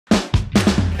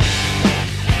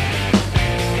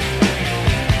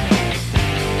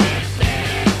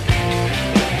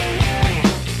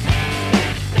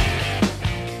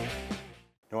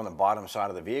bottom side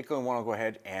of the vehicle. We want to go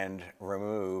ahead and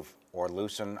remove or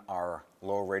loosen our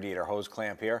lower radiator hose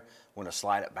clamp here. We're going to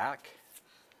slide it back.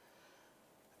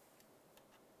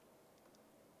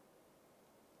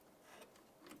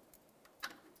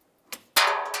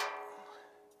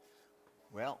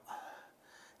 Well,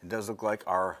 it does look like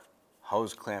our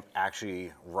hose clamp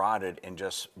actually rotted and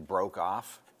just broke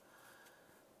off.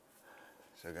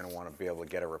 So you're going to want to be able to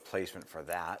get a replacement for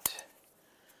that.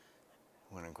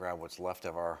 I'm going to grab what's left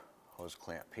of our hose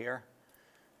clamp here.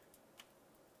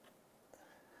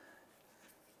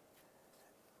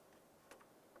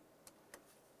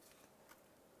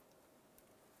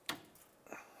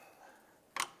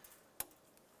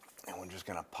 And we're just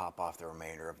going to pop off the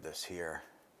remainder of this here.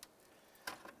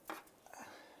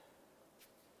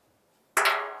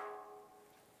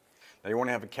 Now you want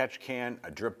to have a catch can,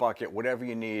 a drip bucket, whatever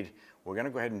you need. We're going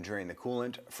to go ahead and drain the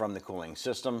coolant from the cooling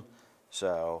system.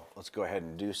 So let's go ahead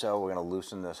and do so. We're going to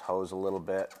loosen this hose a little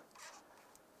bit,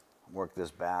 work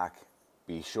this back.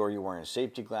 Be sure you're wearing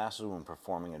safety glasses when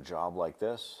performing a job like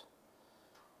this.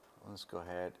 Let's go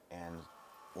ahead and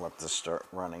let this start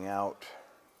running out.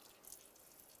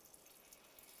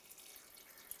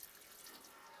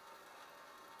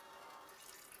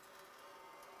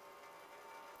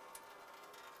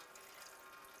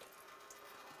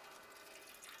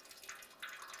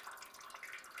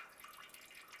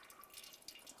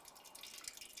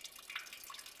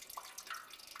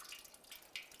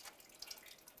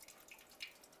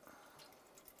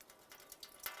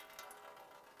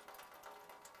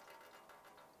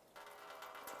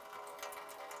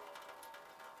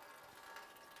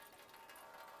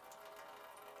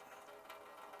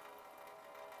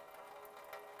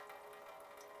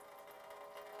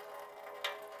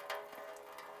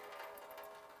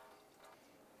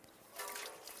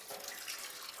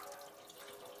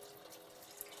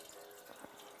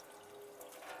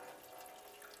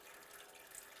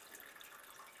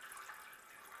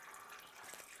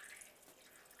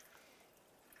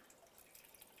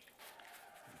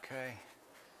 Okay,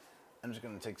 I'm just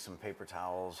going to take some paper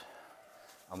towels.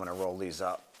 I'm going to roll these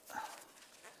up,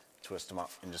 twist them up,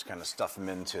 and just kind of stuff them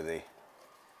into the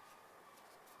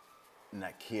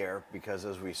neck here, because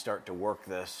as we start to work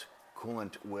this,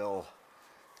 coolant will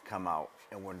come out,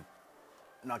 and we're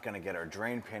not going to get our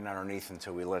drain pan underneath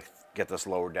until we get this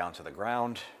lowered down to the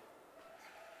ground.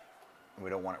 We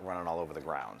don't want it running all over the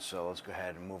ground. So let's go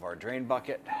ahead and move our drain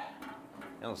bucket,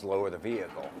 and let's lower the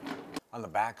vehicle. On the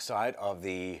back side of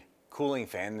the cooling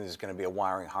fan, there's going to be a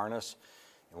wiring harness,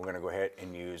 and we're going to go ahead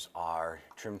and use our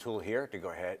trim tool here to go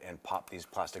ahead and pop these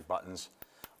plastic buttons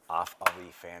off of the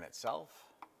fan itself.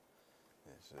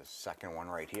 This is the second one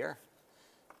right here.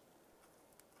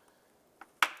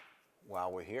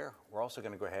 While we're here, we're also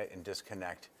going to go ahead and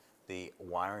disconnect the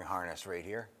wiring harness right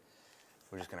here.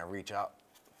 We're just going to reach out,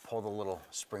 pull the little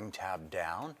spring tab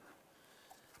down,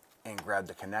 and grab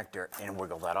the connector and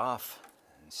wiggle that off.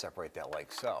 Separate that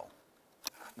like so.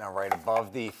 Now right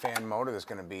above the fan motor, there's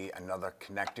going to be another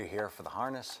connector here for the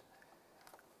harness.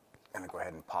 I'm going to go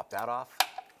ahead and pop that off.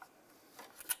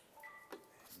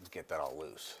 Get that all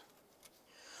loose.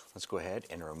 Let's go ahead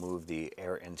and remove the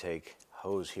air intake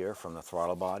hose here from the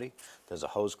throttle body. There's a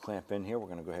hose clamp in here. We're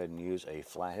going to go ahead and use a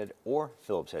flathead or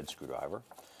Phillips head screwdriver.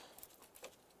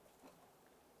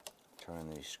 Turn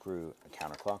the screw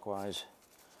counterclockwise.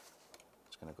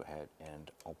 Going to go ahead and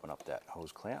open up that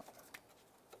hose clamp.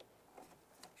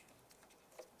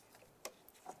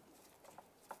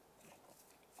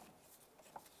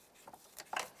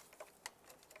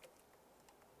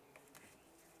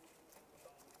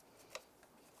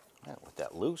 All right, with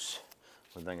that loose,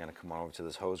 we're then going to come over to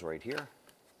this hose right here.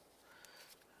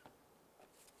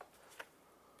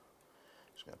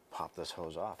 Just going to pop this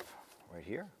hose off right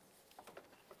here.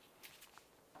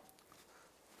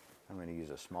 I'm going to use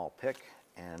a small pick,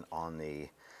 and on the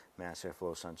mass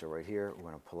airflow sensor right here, we're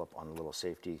going to pull up on the little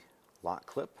safety lock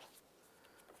clip,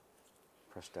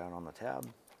 press down on the tab,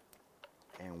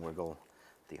 and wiggle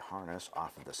the harness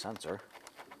off of the sensor.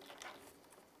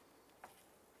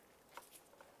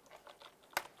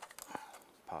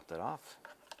 Pop that off.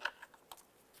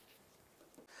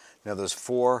 Now there's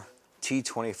 4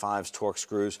 T25s torque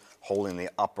screws holding the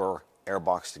upper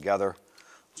airbox together.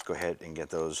 Let's go ahead and get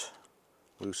those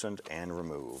loosened and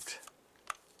removed.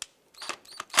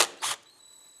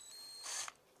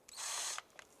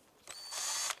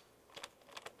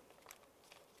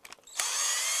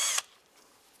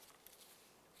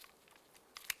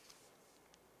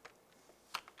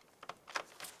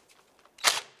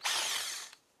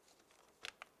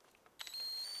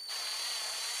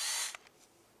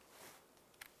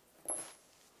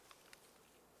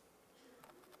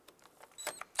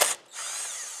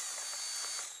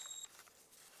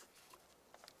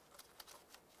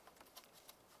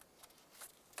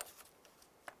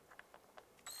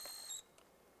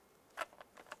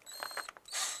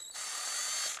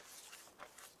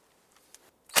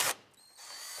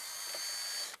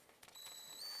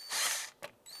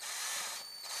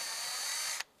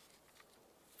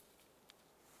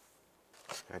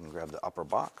 ahead and grab the upper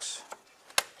box.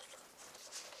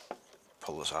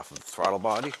 Pull this off of the throttle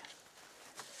body.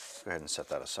 Go ahead and set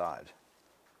that aside.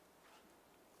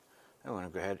 I'm going to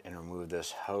go ahead and remove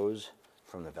this hose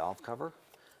from the valve cover.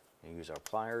 And use our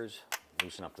pliers,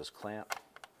 loosen up this clamp,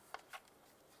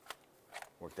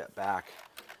 work that back,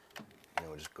 and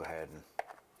we'll just go ahead and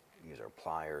use our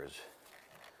pliers,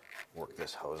 work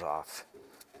this hose off.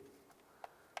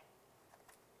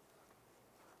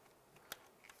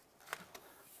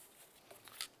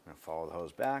 I'm going to follow the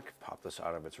hose back, pop this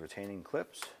out of its retaining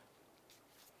clips.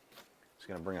 It's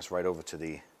going to bring us right over to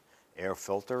the air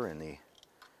filter in the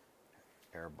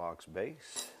air box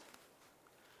base.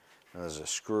 Now there's a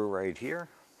screw right here.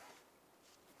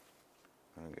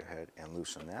 I'm going to go ahead and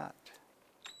loosen that.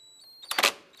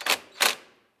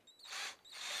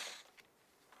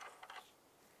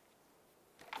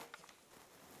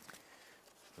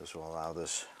 This will allow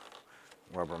this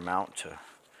rubber mount to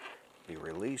be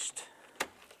released.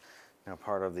 Now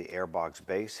part of the airbox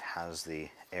base has the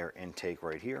air intake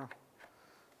right here.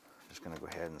 Just going to go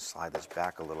ahead and slide this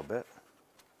back a little bit.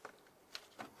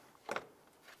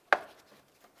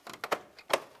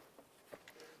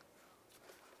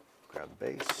 Grab the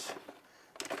base.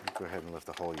 Go ahead and lift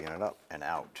the whole unit up and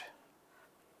out.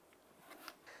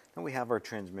 Now we have our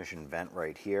transmission vent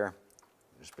right here.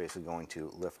 Just basically going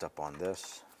to lift up on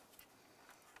this.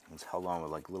 It's held on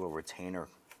with like little retainer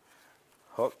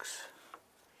hooks.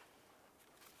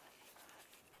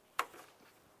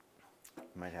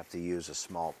 You might have to use a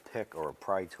small pick or a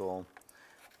pry tool.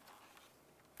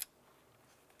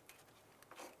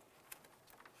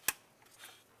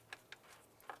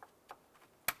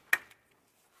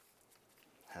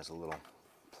 Has a little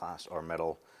plastic or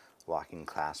metal locking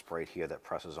clasp right here that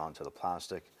presses onto the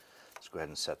plastic. Let's go ahead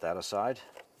and set that aside.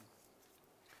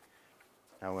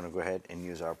 Now we're going to go ahead and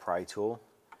use our pry tool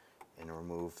and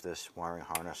remove this wiring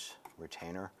harness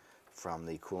retainer from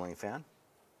the cooling fan.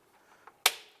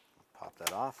 Pop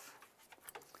that off.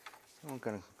 And we're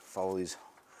going to follow these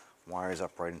wires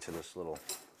up right into this little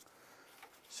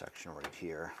section right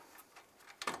here.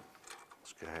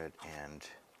 Let's go ahead and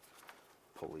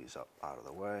pull these up out of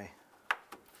the way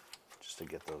just to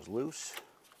get those loose.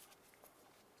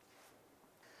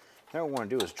 Now what we want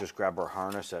to do is just grab our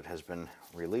harness that has been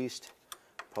released,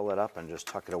 pull it up and just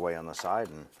tuck it away on the side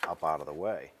and up out of the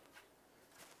way.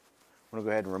 I'm going to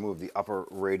go ahead and remove the upper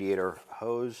radiator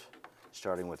hose,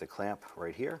 starting with the clamp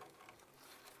right here.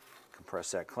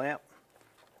 Compress that clamp,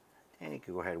 and you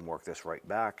can go ahead and work this right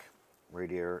back.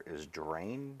 Radiator is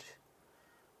drained.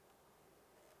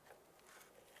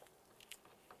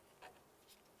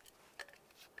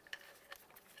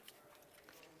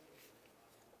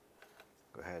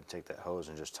 Go ahead and take that hose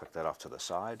and just tuck that off to the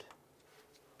side.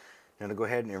 Now to go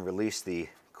ahead and release the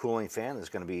cooling fan, there's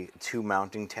going to be 2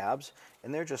 mounting tabs,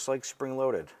 and they're just like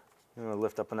spring-loaded. You're going to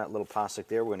lift up on that little plastic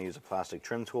there. We're going to use a plastic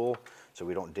trim tool so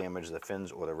we don't damage the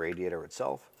fins or the radiator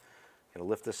itself. Going to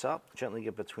lift this up, gently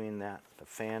get between the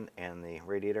fan and the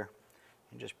radiator,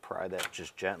 and just pry that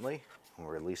just gently. We'll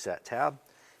release that tab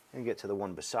and get to the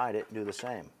one beside it and do the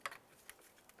same.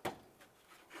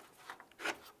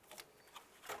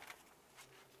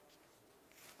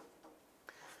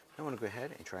 I'm going to go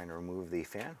ahead and try and remove the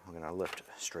fan. We're going to lift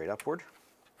straight upward.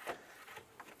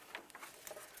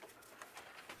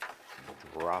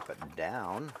 Drop it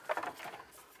down,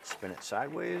 spin it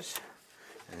sideways,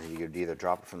 and you could either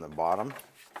drop it from the bottom,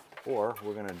 or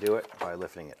we're going to do it by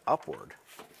lifting it upward.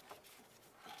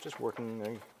 Just working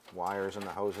the wires and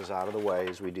the hoses out of the way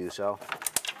as we do so.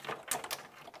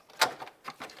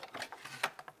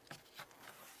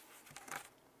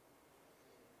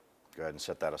 Go ahead and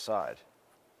set that aside.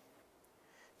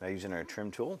 Now using our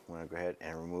trim tool, we're going to go ahead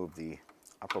and remove the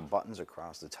upper buttons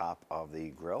across the top of the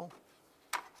grill.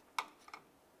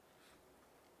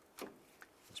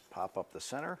 Just pop up the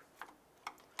center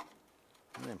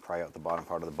and then pry out the bottom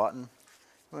part of the button.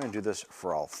 We're going to do this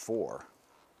for all 4.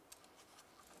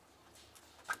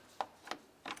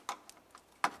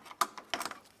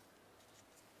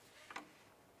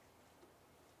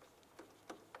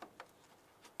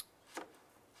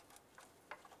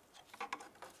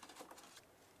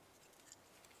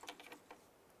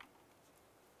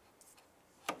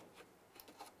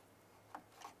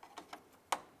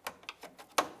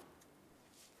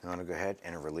 I'm going to go ahead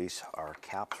and release our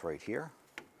caps right here.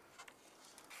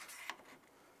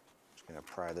 Just going to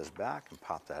pry this back and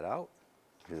pop that out.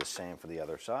 Do the same for the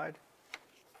other side.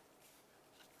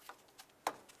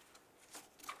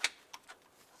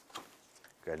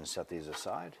 Go ahead and set these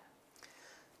aside.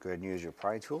 Go ahead and use your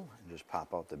pry tool and just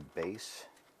pop out the base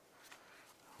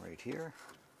right here.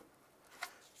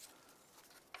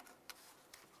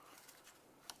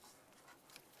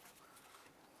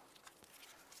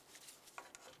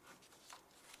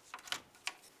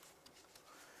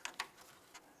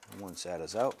 Once that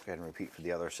is out, go ahead and repeat for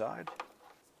the other side.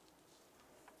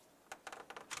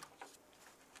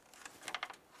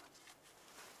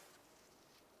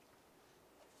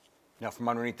 Now from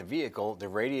underneath the vehicle, the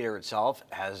radiator itself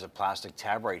has a plastic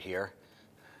tab right here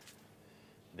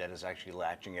that is actually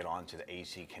latching it onto the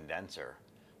AC condenser.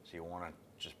 So you want to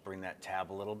just bring that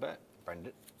tab a little bit, bend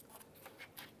it,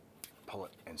 pull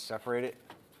it and separate it.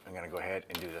 I'm going to go ahead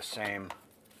and do the same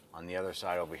on the other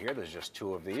side over here. There's just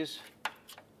 2 of these.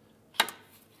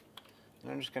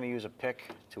 And I'm just going to use a pick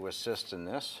to assist in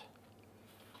this.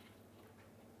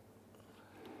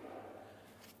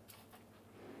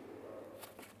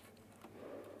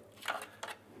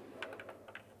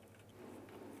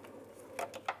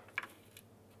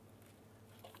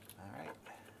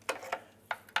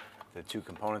 The 2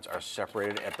 components are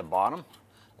separated at the bottom.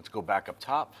 Let's go back up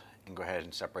top and go ahead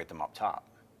and separate them up top.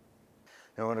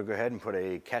 Now I'm going to go ahead and put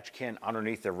a catch can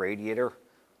underneath the radiator.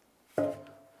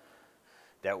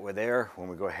 That way there, when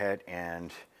we go ahead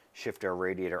and shift our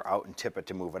radiator out and tip it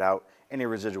to move it out, any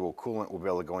residual coolant will be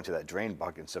able to go into that drain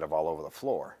bucket instead of all over the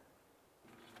floor.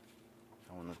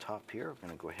 So on the top here, I'm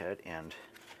going to go ahead and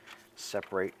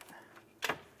separate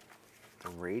the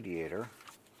radiator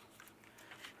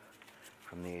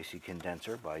from the AC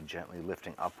condenser by gently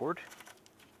lifting upward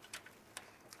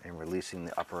and releasing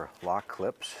the upper lock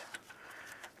clips.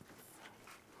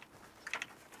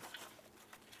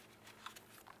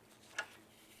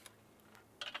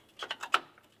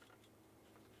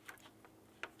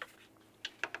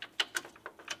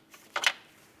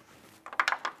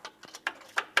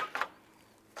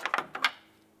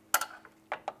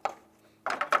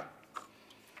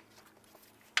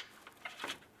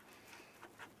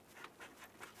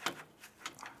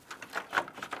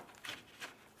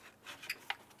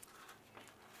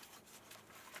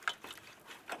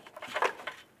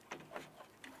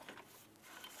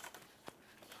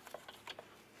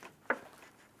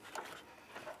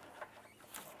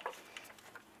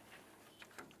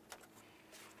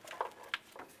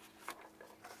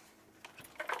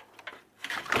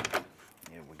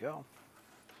 Go.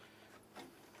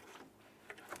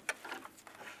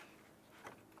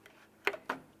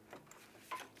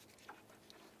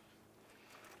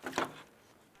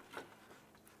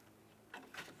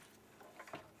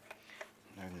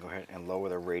 I can go ahead and lower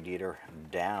the radiator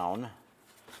down.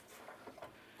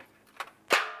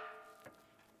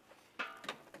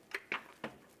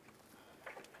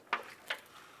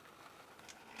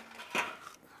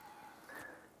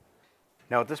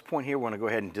 Now at this point here, we're going to go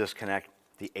ahead and disconnect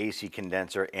the AC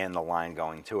condenser and the line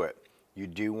going to it. You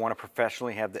do want to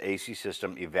professionally have the AC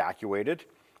system evacuated.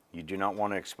 You do not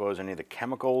want to expose any of the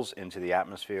chemicals into the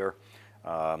atmosphere.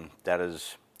 That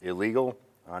is illegal.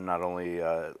 Not only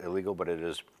illegal, but it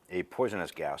is a poisonous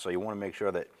gas. So you want to make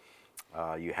sure that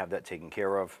you have that taken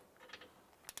care of.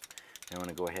 I'm going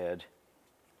to go ahead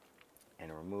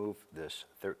and remove this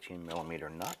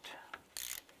 13mm nut.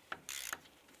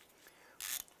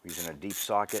 Using a deep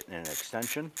socket and an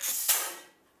extension.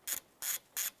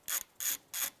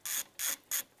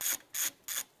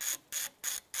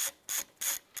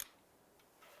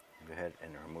 Go ahead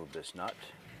and remove this nut.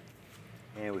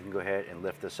 And we can go ahead and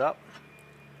lift this up,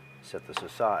 set this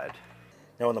aside.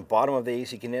 Now on the bottom of the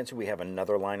AC condenser, we have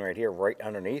another line right here. Right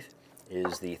underneath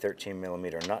is the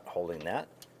 13mm nut holding that.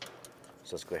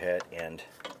 So let's go ahead and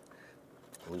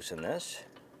loosen this.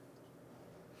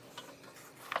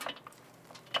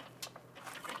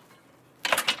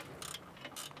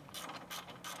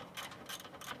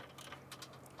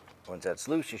 Once that's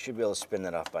loose, you should be able to spin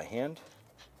that off by hand.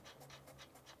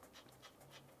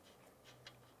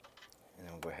 And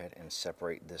then we'll go ahead and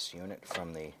separate this unit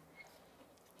from the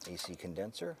AC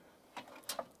condenser.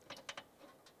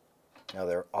 Now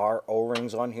there are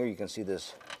O-rings on here. You can see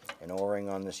this, an O-ring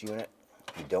on this unit.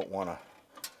 You don't want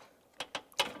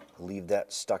to leave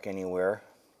that stuck anywhere.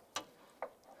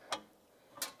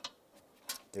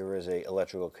 There is an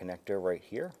electrical connector right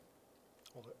here.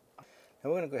 Hold it. Now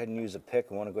we're going to go ahead and use a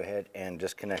pick. We want to go ahead and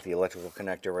disconnect the electrical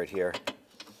connector right here.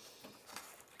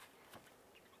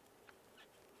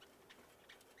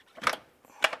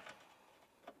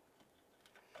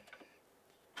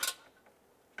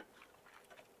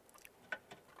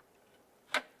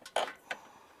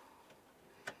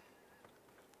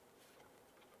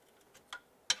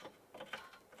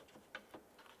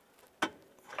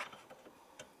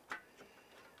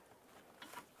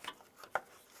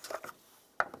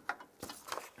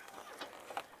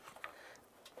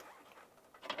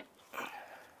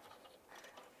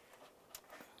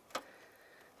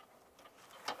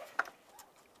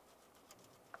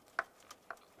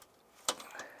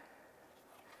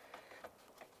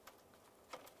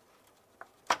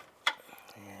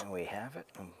 have it.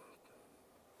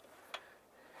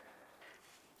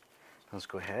 Let's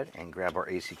go ahead and grab our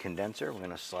AC condenser. We're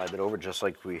going to slide it over just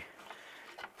like we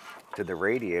did the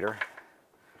radiator.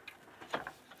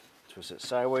 Twist it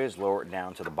sideways, lower it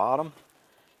down to the bottom,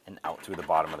 and out through the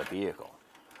bottom of the vehicle.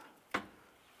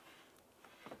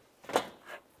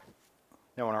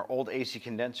 Now on our old AC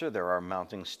condenser, there are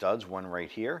mounting studs, one right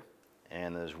here,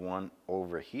 and there's one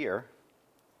over here.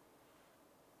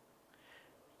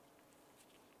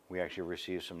 We actually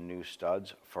received some new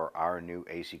studs for our new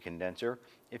AC condenser.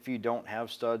 If you don't have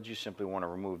studs, you simply want to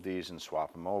remove these and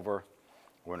swap them over.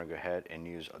 We're going to go ahead and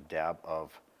use a dab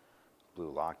of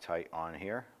blue Loctite on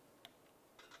here.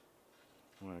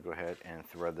 I'm going to go ahead and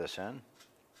thread this in.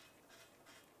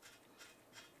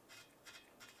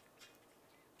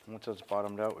 Once it's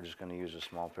bottomed out, we're just going to use a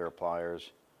small pair of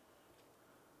pliers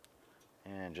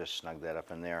and just snug that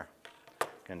up in there.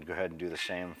 Going to go ahead and do the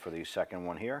same for the second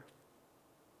one here.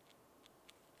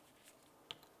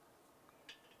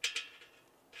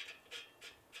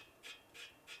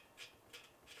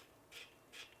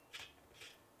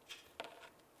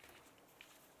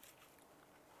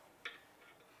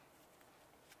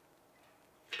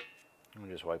 Let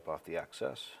me just wipe off the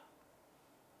excess.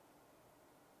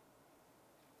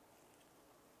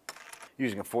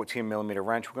 Using a 14mm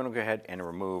wrench, we're going to go ahead and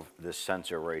remove this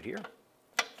sensor right here.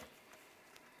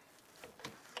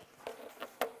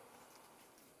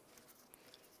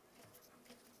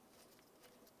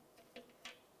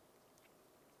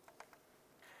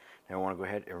 Now I want to go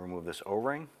ahead and remove this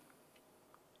O-ring.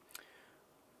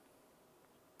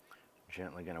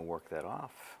 Gently going to work that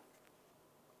off.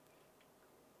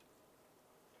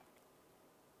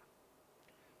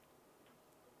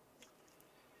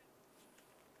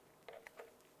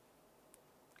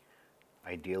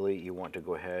 Ideally, you want to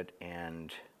go ahead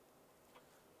and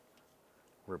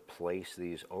replace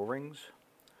these O-rings.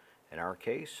 In our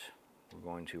case, we're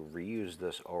going to reuse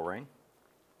this O-ring.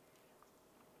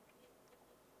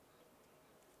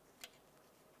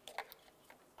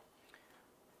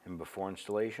 And before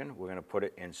installation, we're going to put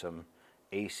it in some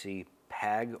AC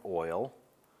PAG oil.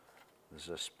 This is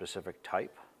a specific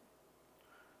type.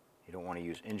 You don't want to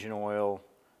use engine oil,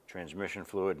 transmission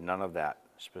fluid, none of that.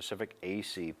 Specific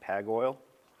AC PAG oil.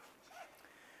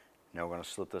 Now we're going to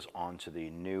slip this onto the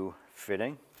new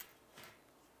fitting.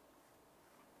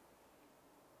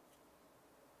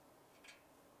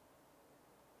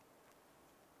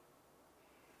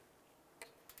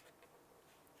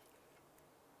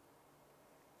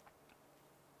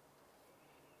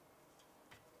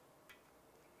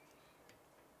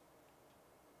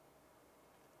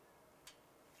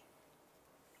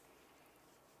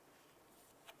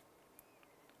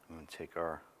 I'm going to take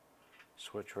our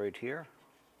switch right here,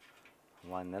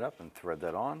 line that up and thread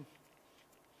that on.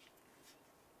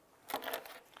 I'm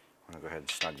going to go ahead and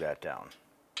snug that down.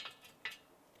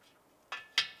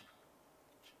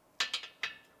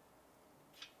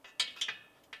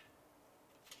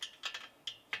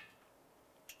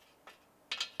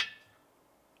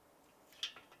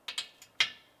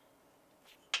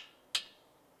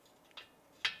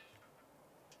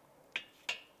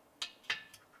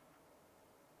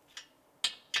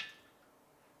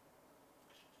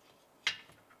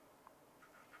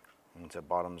 Once it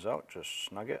bottoms out, just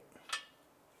snug it.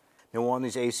 Now on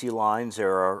these AC lines,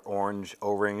 there are orange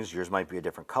O-rings. Yours might be a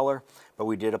different color, but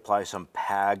we did apply some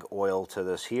PAG oil to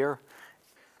this here.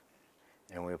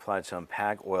 And we applied some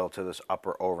PAG oil to this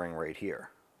upper O-ring right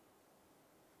here.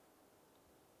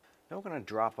 Now we're going to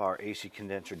drop our AC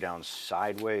condenser down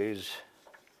sideways.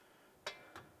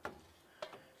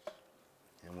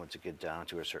 And once it gets down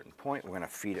to a certain point, we're going to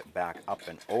feed it back up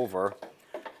and over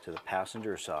to the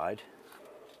passenger side.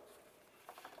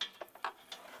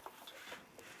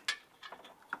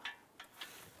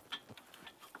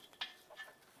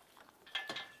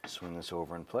 Swing this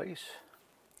over in place.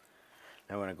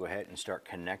 Now we're going to go ahead and start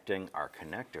connecting our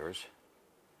connectors.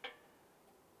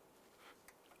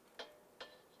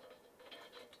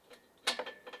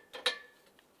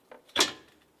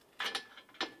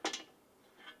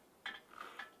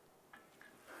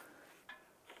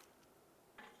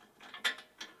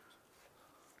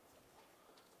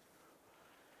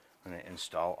 I'm going to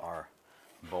install our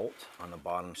bolt on the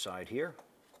bottom side here.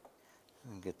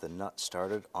 And get the nut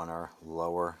started on our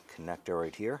lower connector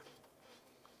right here.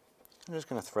 I'm just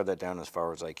going to thread that down as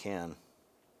far as I can.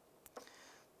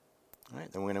 All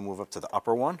right, then we're going to move up to the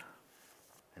upper one.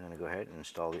 I'm going to go ahead and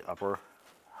install the upper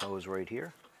hose right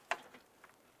here.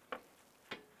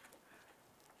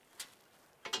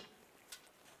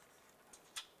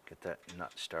 Get that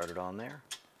nut started on there.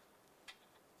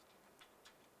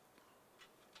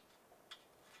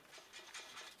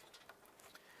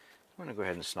 I'm going to go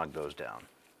ahead and snug those down.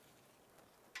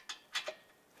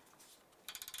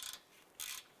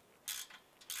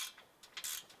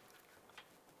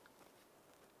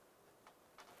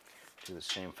 Do the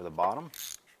same for the bottom.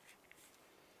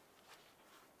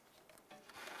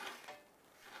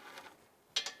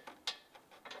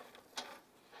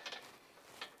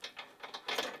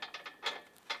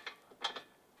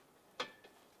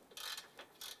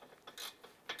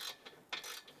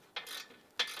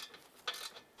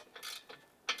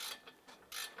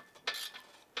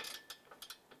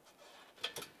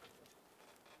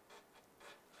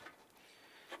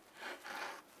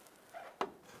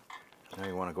 Now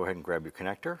you want to go ahead and grab your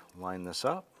connector, line this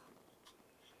up,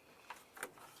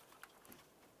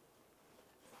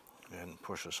 and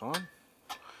push this on.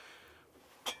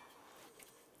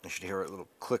 You should hear a little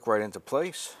click right into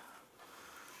place.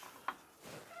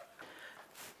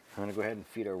 I'm going to go ahead and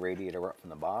feed our radiator up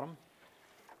from the bottom.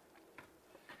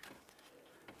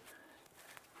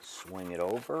 Swing it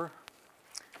over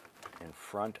in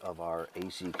front of our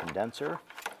AC condenser.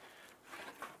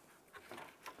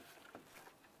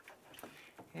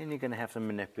 And you're going to have to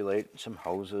manipulate some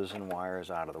hoses and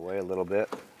wires out of the way a little bit.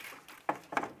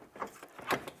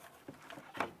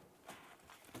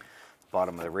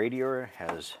 Bottom of the radiator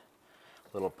has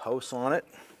little posts on it.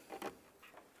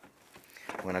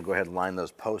 I'm going to go ahead and line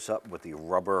those posts up with the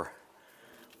rubber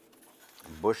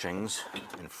bushings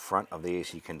in front of the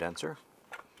AC condenser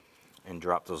and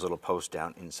drop those little posts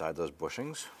down inside those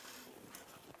bushings.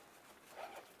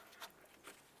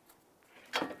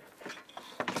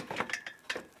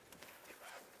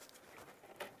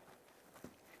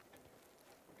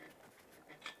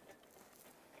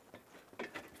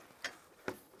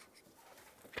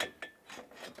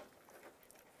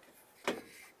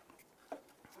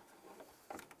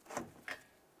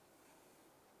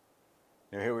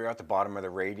 Now here we are at the bottom of the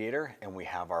radiator, and we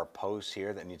have our posts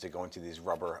here that need to go into these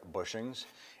rubber bushings.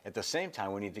 At the same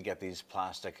time, we need to get these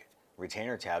plastic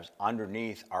retainer tabs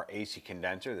underneath our AC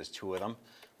condenser. There's two of them,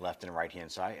 left and right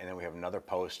hand side, and then we have another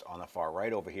post on the far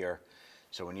right over here.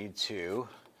 So we need to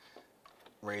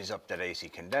raise up that AC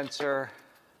condenser,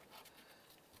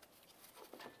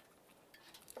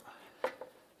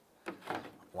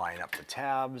 line up the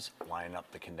tabs, line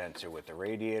up the condenser with the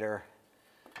radiator.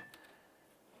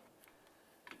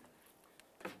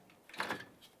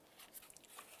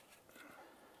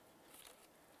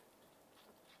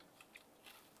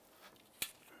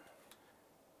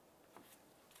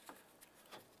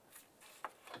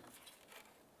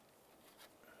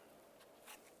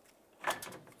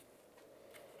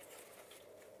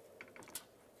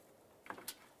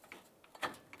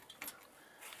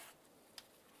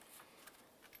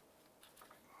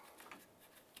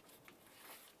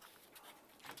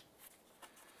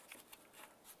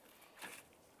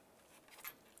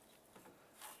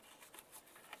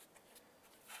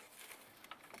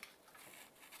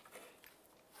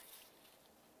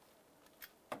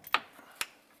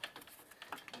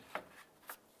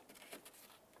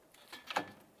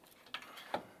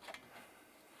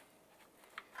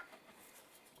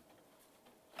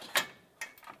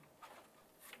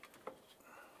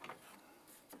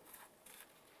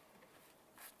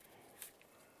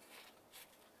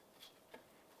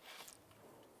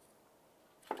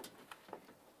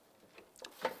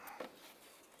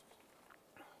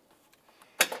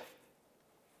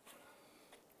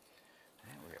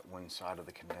 One side of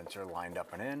the condenser lined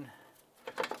up and in.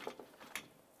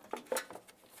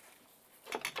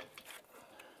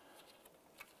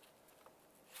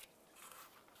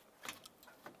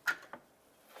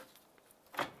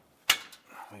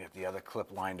 We got the other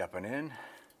clip lined up and in.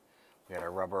 We got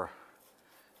our rubber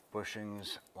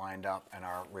bushings lined up and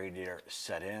our radiator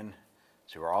set in.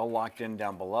 So we're all locked in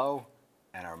down below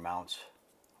and our mounts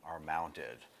are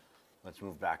mounted. Let's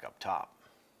move back up top.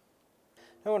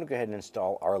 Now I want to go ahead and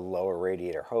install our lower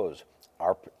radiator hose.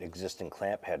 Our existing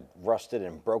clamp had rusted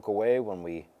and broke away when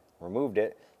we removed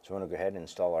it, so I want to go ahead and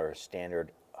install our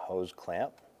standard hose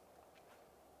clamp.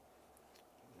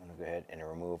 I'm going to go ahead and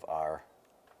remove our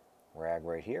rag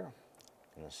right here.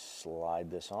 I'm going to slide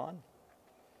this on,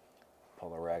 pull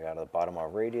the rag out of the bottom of our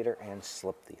radiator and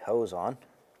slip the hose on.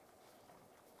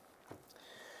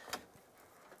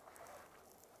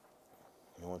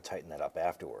 And we'll tighten that up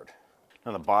afterward.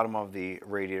 Now the bottom of the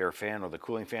radiator fan or the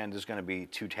cooling fan, there's going to be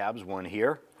two tabs, one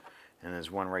here and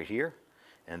there's one right here.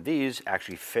 And these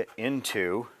actually fit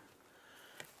into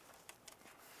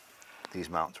these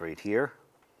mounts right here.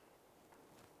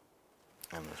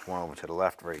 And there's one over to the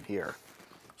left right here.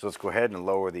 So let's go ahead and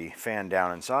lower the fan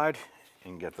down inside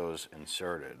and get those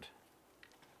inserted.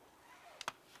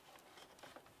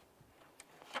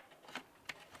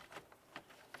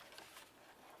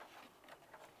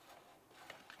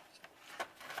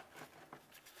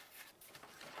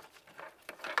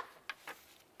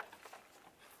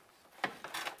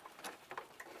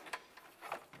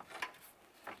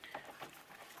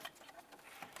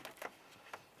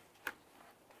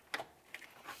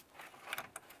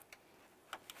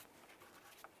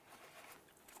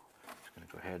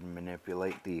 ahead and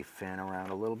manipulate the fan around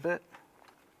a little bit.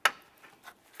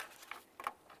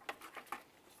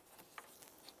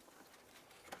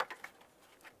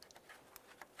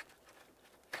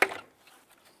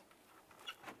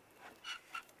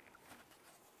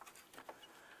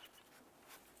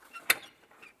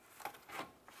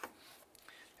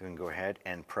 You can go ahead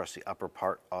and press the upper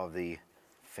part of the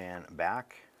fan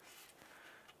back.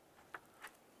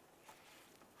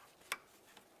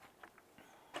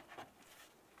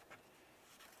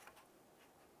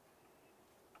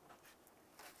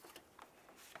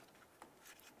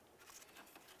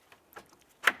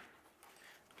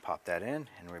 Pop that in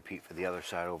and repeat for the other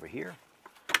side over here.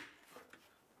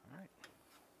 All right.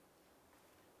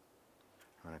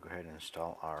 I'm going to go ahead and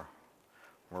install our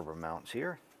rubber mounts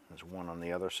here. There's one on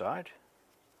the other side.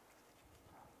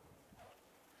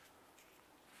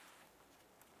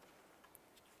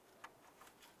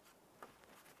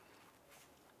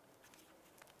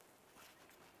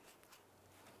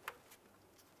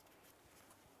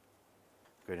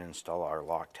 Go ahead and install our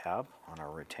lock tab on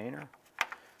our retainer.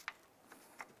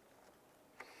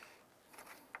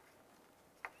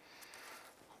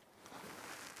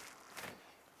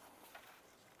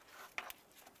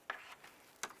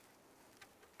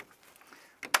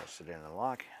 Press it in the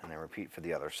lock and then repeat for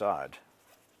the other side.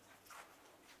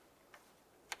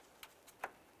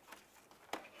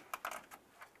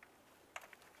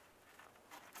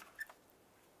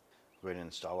 Go ahead and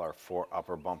install our 4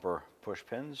 upper bumper push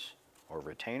pins or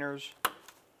retainers.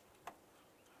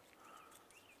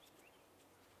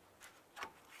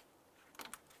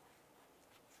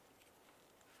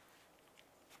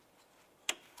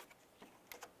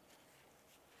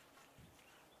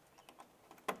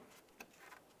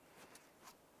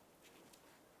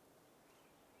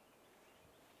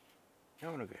 Now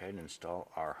I'm going to go ahead and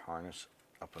install our harness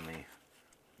up on the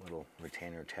little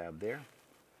retainer tab there.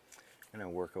 I'm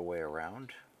going to work our way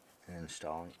around and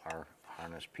installing our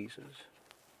harness pieces.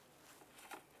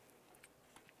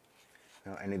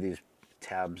 Now any of these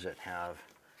tabs that have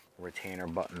retainer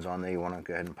buttons on there, you want to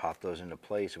go ahead and pop those into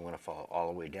place. I'm going to follow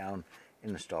all the way down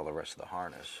and install the rest of the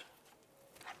harness.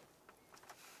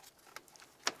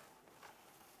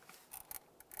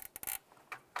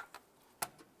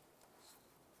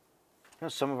 Now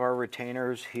some of our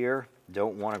retainers here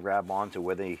don't want to grab onto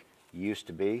where they used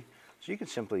to be, so you can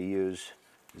simply use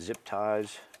zip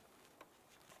ties,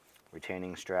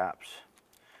 retaining straps.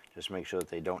 Just make sure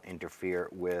that they don't interfere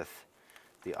with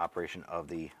the operation of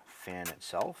the fan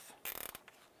itself.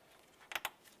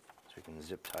 So we can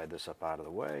zip tie this up out of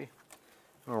the way.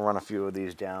 We'll run a few of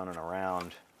these down and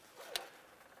around.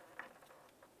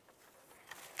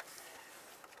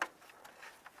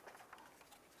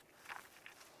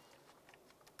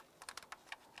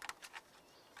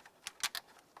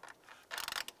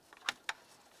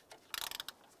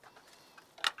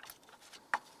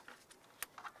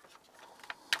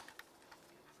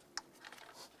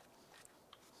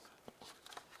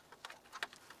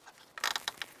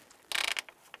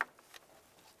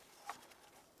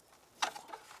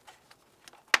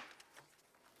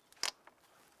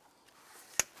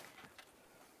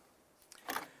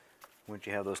 Once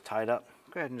you have those tied up,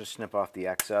 go ahead and just snip off the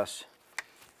excess.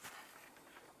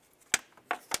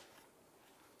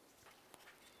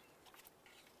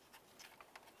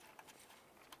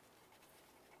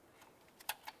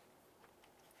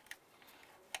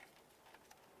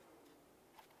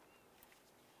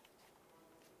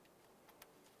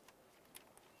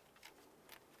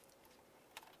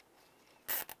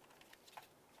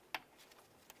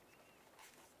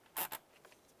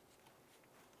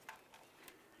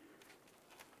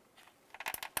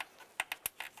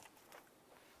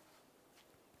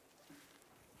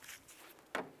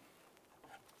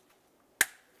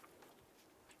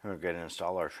 We're going to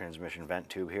install our transmission vent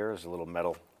tube here. There's a little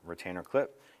metal retainer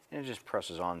clip, and it just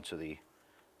presses onto the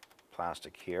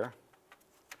plastic here.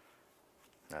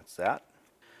 That's that.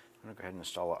 I'm going to go ahead and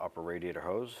install our upper radiator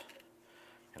hose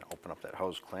and open up that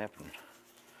hose clamp and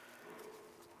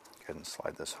go ahead and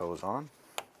slide this hose on.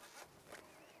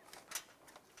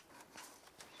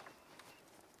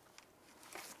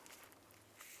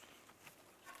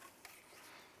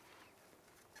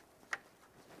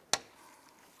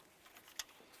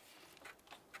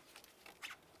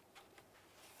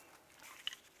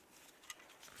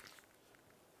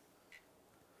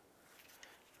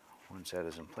 Once that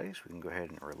is in place, we can go ahead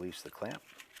and release the clamp.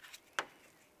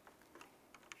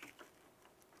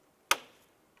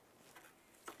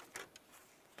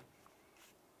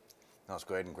 Now let's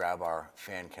go ahead and grab our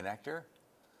fan connector.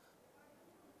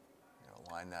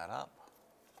 Line that up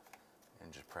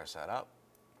and just press that up.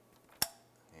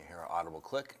 You hear an audible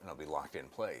click and it'll be locked in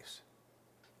place.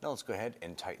 Now let's go ahead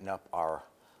and tighten up our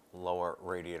lower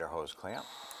radiator hose clamp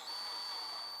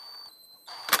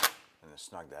and then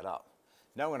snug that up.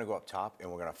 Now we're going to go up top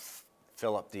and we're going to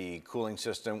fill up the cooling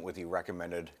system with the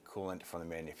recommended coolant from the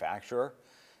manufacturer,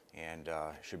 and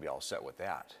should be all set with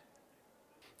that.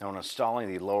 Now when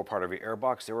installing the lower part of your air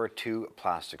box, there are two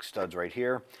plastic studs right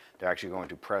here. They're actually going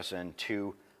to press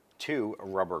into two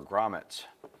rubber grommets.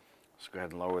 Let's go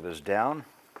ahead and lower this down.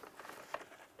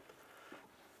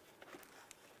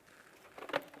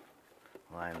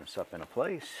 Line this up into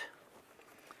place.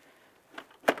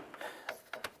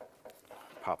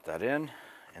 Pop that in,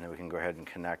 and then we can go ahead and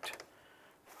connect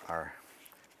our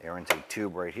air intake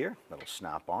tube right here. That'll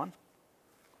snap on.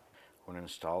 We're going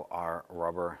to install our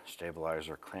rubber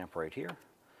stabilizer clamp right here.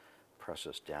 Press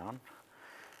this down,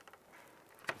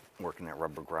 working that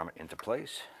rubber grommet into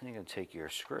place. And you're going to take your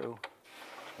screw,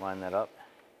 line that up,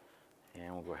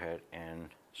 and we'll go ahead and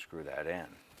screw that in.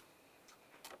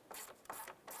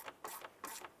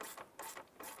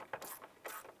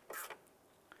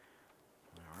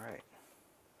 All right.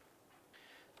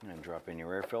 And then drop in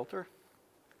your air filter.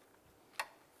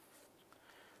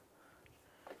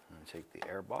 And take the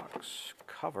air box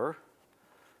cover.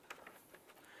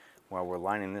 While we're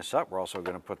lining this up, we're also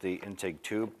going to put the intake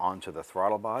tube onto the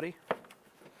throttle body.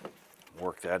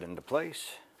 Work that into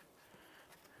place.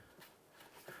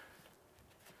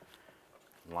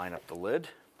 Line up the lid,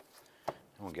 and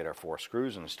we'll get our 4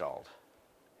 screws installed.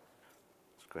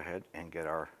 Let's go ahead and get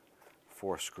our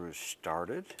 4 screws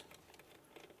started.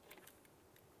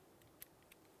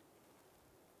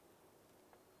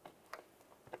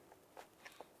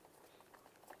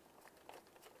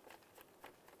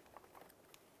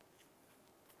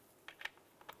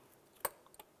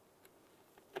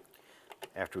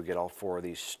 After we get all 4 of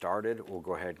these started, we'll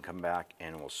go ahead and come back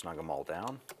and we'll snug them all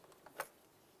down.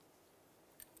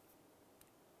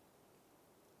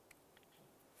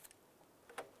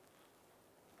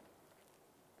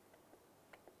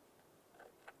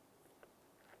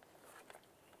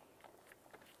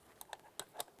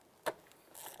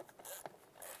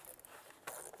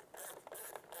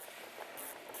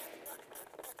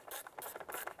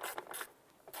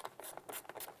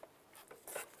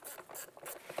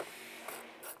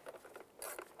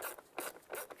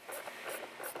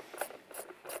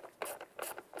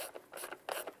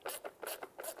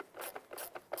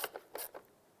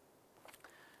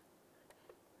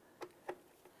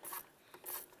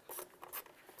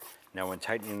 Now when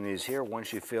tightening these here,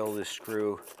 once you feel this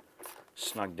screw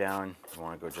snug down, you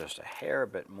want to go just a hair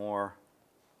bit more.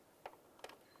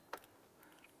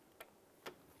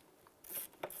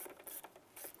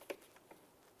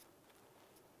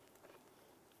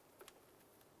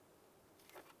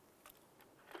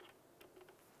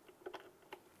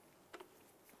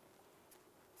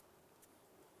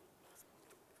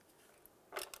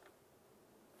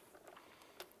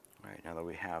 All right, now that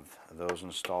we have those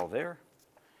installed there,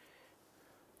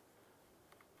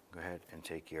 go ahead and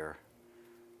take your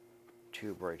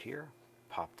tube right here,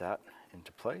 pop that into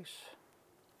place.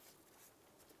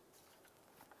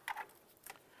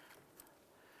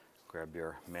 Grab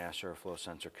your mass airflow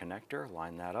sensor connector,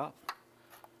 line that up.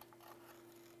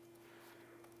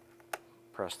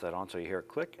 Press that on until you hear it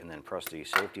click, and then press the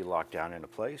safety lock down into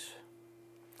place.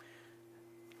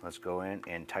 Let's go in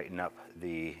and tighten up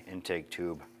the intake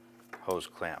tube hose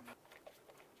clamp.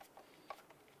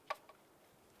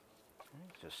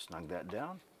 Just snug that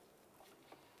down.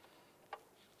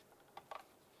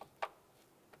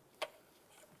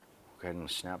 Go ahead and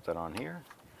snap that on here.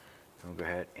 And we'll go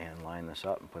ahead and line this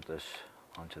up and put this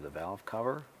onto the valve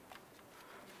cover.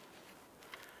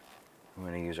 I'm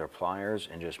going to use our pliers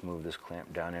and just move this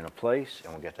clamp down into place,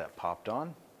 and we'll get that popped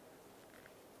on.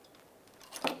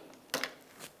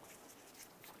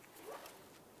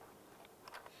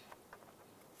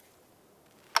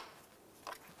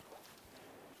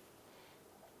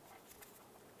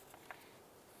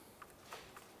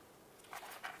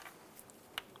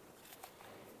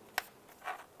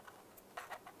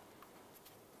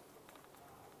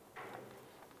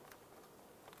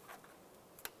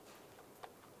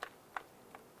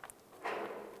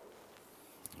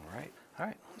 All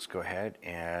right, let's go ahead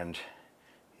and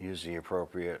use the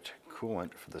appropriate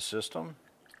coolant for the system.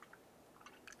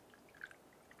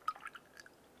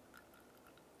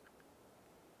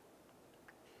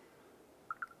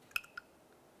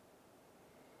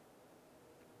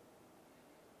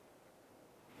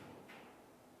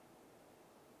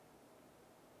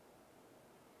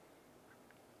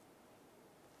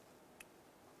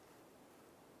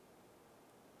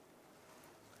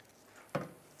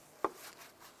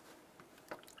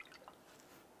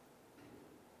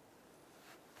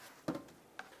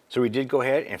 So we did go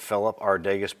ahead and fill up our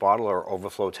Degas bottle or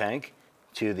overflow tank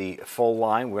to the full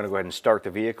line. We're going to go ahead and start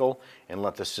the vehicle and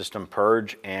let the system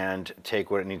purge and take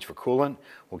what it needs for coolant.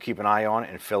 We'll keep an eye on it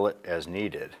and fill it as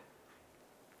needed.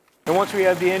 And once we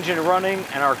have the engine running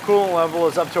and our coolant level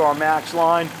is up to our max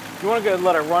line, you want to go ahead and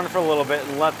let it run for a little bit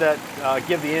and let that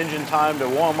give the engine time to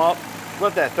warm up.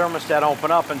 Let that thermostat open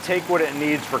up and take what it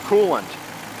needs for coolant.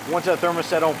 Once that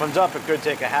thermostat opens up, it could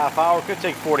take a half hour, it could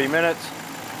take 40 minutes.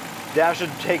 That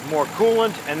should take more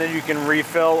coolant, and then you can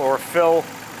refill or fill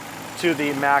to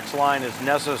the max line as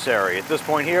necessary. At this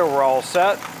point here, we're all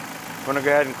set. I'm going to go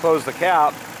ahead and close the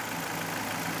cap.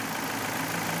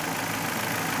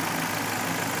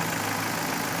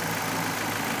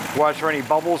 Watch for any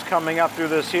bubbles coming up through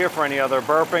this here, for any other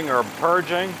burping or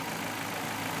purging.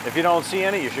 If you don't see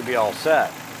any, you should be all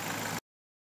set.